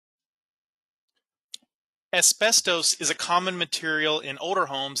Asbestos is a common material in older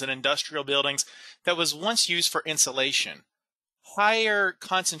homes and industrial buildings that was once used for insulation. Higher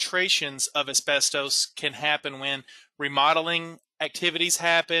concentrations of asbestos can happen when remodeling activities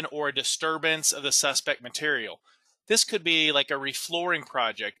happen or a disturbance of the suspect material. This could be like a reflooring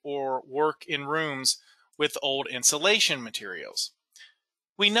project or work in rooms with old insulation materials.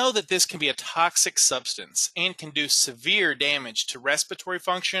 We know that this can be a toxic substance and can do severe damage to respiratory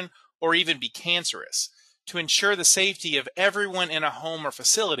function or even be cancerous. To ensure the safety of everyone in a home or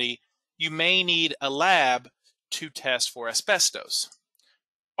facility, you may need a lab to test for asbestos.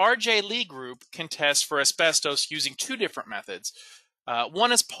 RJ Lee Group can test for asbestos using two different methods.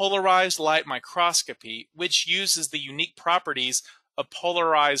 One is polarized light microscopy, which uses the unique properties of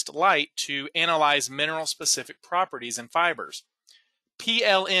polarized light to analyze mineral-specific properties in fibers.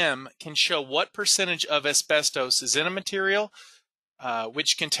 PLM can show what percentage of asbestos is in a material,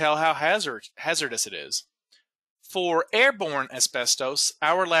 which can tell how hazardous it is. For airborne asbestos,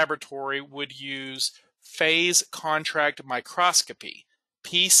 our laboratory would use phase contrast microscopy,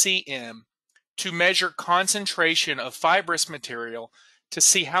 PCM, to measure concentration of fibrous material to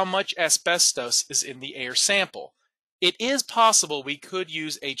see how much asbestos is in the air sample. It is possible we could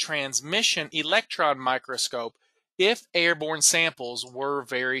use a transmission electron microscope if airborne samples were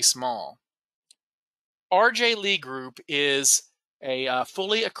very small. RJ Lee Group is a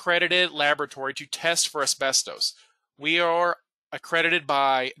fully accredited laboratory to test for asbestos. We are accredited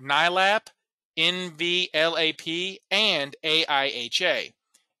by NILAP, NVLAP, and AIHA.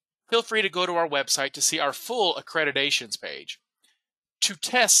 Feel free to go to our website to see our full accreditations page. To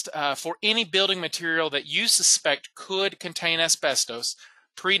test for any building material that you suspect could contain asbestos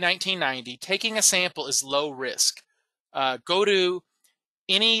pre-1990, taking a sample is low risk. Go to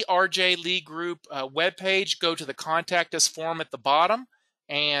any RJ Lee Group webpage, go to the Contact Us form at the bottom,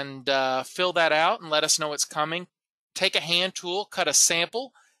 and fill that out and let us know it's coming. Take a hand tool, cut a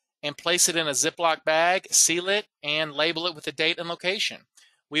sample, and place it in a Ziploc bag, seal it, and label it with the date and location.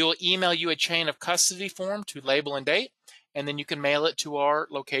 We will email you a chain of custody form to label and date, and then you can mail it to our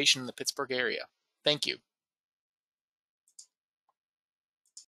location in the Pittsburgh area. Thank you.